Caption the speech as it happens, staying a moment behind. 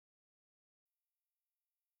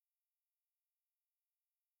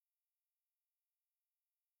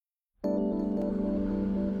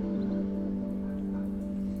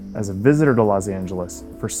As a visitor to Los Angeles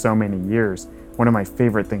for so many years, one of my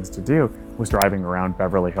favorite things to do was driving around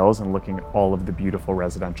Beverly Hills and looking at all of the beautiful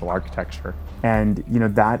residential architecture. And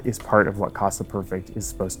that is part of what Casa Perfect is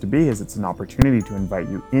supposed to be, is it's an opportunity to invite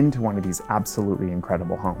you into one of these absolutely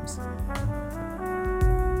incredible homes.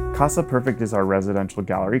 Casa Perfect is our residential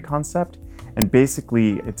gallery concept, and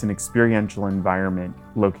basically it's an experiential environment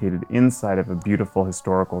located inside of a beautiful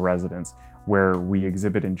historical residence where we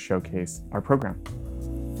exhibit and showcase our program.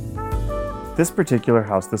 This particular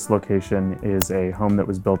house, this location, is a home that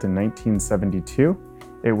was built in 1972.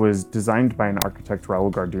 It was designed by an architect,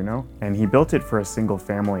 Raul Garduno, and he built it for a single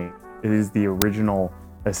family. It is the original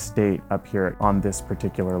estate up here on this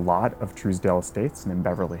particular lot of Truesdale Estates and in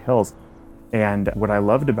Beverly Hills. And what I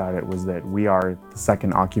loved about it was that we are the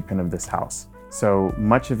second occupant of this house. So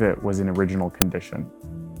much of it was in original condition.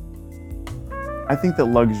 I think that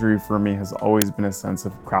luxury for me has always been a sense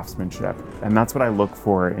of craftsmanship, and that's what I look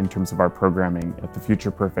for in terms of our programming at the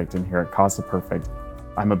Future Perfect and here at Casa Perfect.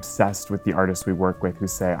 I'm obsessed with the artists we work with who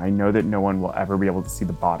say, I know that no one will ever be able to see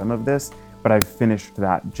the bottom of this, but I've finished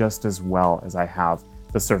that just as well as I have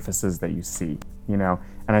the surfaces that you see,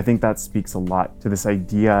 And I think that speaks a lot to this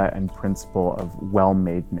idea and principle of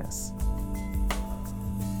well-madeness.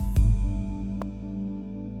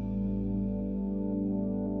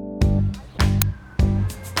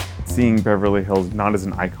 Seeing Beverly Hills not as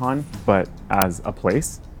an icon, but as a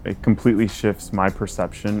place, it completely shifts my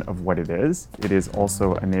perception of what it is. It is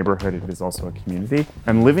also a neighborhood, it is also a community.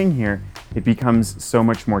 And living here, it becomes so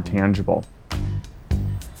much more tangible.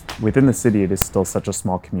 Within the city, it is still such a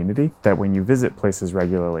small community that when you visit places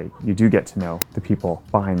regularly, you do get to know the people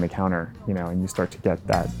behind the counter, and you start to get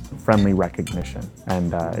that friendly recognition,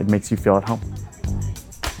 and it makes you feel at home.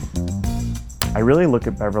 I really look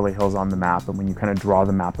at Beverly Hills on the map, and when you kind of draw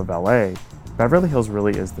the map of LA, Beverly Hills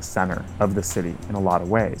really is the center of the city in a lot of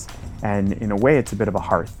ways. And in a way, it's a bit of a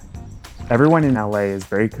hearth. Everyone in LA is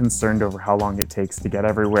very concerned over how long it takes to get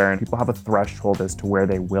everywhere, and people have a threshold as to where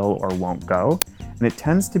they will or won't go. And it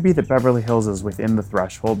tends to be that Beverly Hills is within the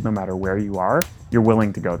threshold. No matter where you are, you're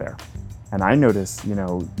willing to go there. And I notice,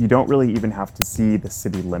 you don't really even have to see the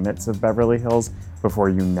city limits of Beverly Hills before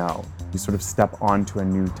you know. You sort of step onto a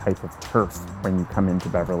new type of turf when you come into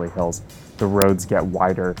Beverly Hills. The roads get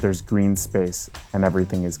wider, there's green space, and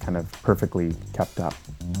everything is kind of perfectly kept up.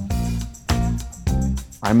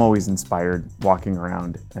 I'm always inspired walking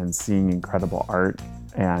around and seeing incredible art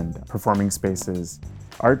and performing spaces.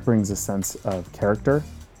 Art brings a sense of character.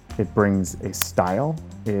 It brings a style,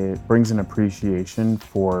 it brings an appreciation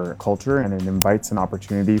for culture, and it invites an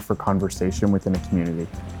opportunity for conversation within a community.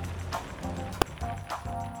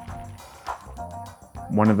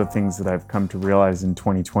 One of the things that I've come to realize in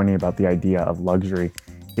 2020 about the idea of luxury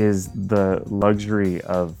is the luxury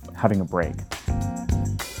of having a break.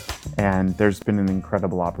 And there's been an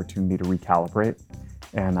incredible opportunity to recalibrate,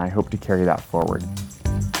 and I hope to carry that forward.